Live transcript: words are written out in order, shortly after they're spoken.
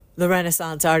The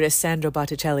Renaissance artist Sandro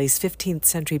Botticelli's 15th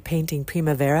century painting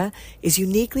Primavera is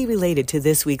uniquely related to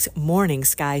this week's morning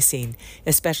sky scene,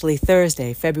 especially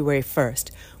Thursday, February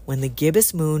 1st, when the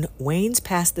gibbous moon wanes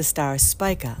past the star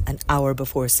Spica an hour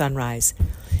before sunrise.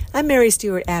 I'm Mary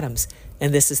Stewart Adams,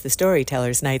 and this is the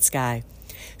Storyteller's Night Sky.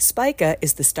 Spica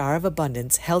is the star of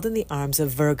abundance held in the arms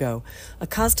of Virgo, a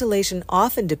constellation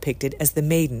often depicted as the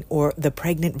maiden or the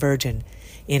pregnant virgin.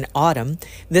 In autumn,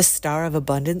 this star of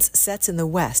abundance sets in the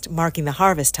west, marking the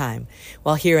harvest time,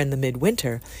 while here in the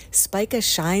midwinter, Spica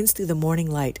shines through the morning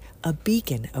light, a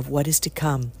beacon of what is to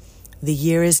come. The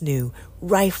year is new,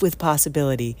 rife with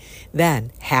possibility.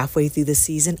 Then, halfway through the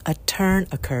season, a turn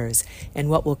occurs, and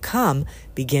what will come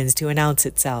begins to announce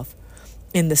itself.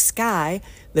 In the sky,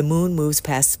 the moon moves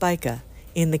past Spica.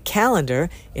 In the calendar,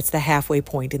 it's the halfway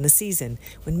point in the season,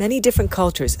 when many different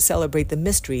cultures celebrate the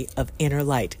mystery of inner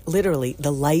light, literally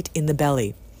the light in the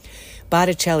belly.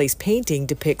 Botticelli's painting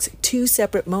depicts two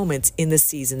separate moments in the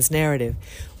season's narrative,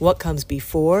 what comes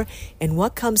before and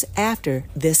what comes after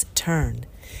this turn.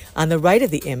 On the right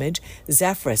of the image,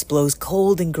 Zephyrus blows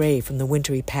cold and gray from the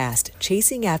wintry past,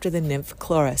 chasing after the nymph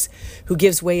Chloris, who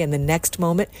gives way in the next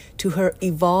moment to her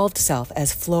evolved self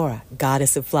as Flora,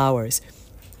 goddess of flowers.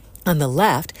 On the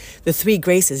left, the three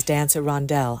Graces dance a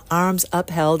rondel, arms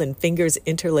upheld and fingers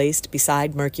interlaced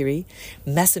beside Mercury,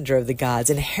 messenger of the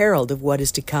gods and herald of what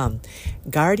is to come,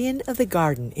 guardian of the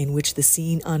garden in which the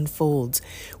scene unfolds,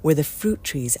 where the fruit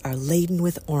trees are laden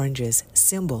with oranges,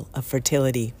 symbol of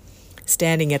fertility.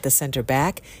 Standing at the center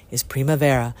back is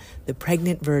Primavera, the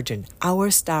pregnant virgin,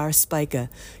 our star Spica,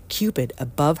 Cupid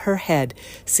above her head,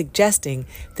 suggesting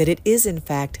that it is in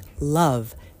fact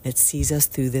love that sees us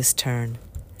through this turn.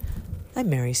 I'm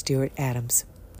Mary Stewart Adams.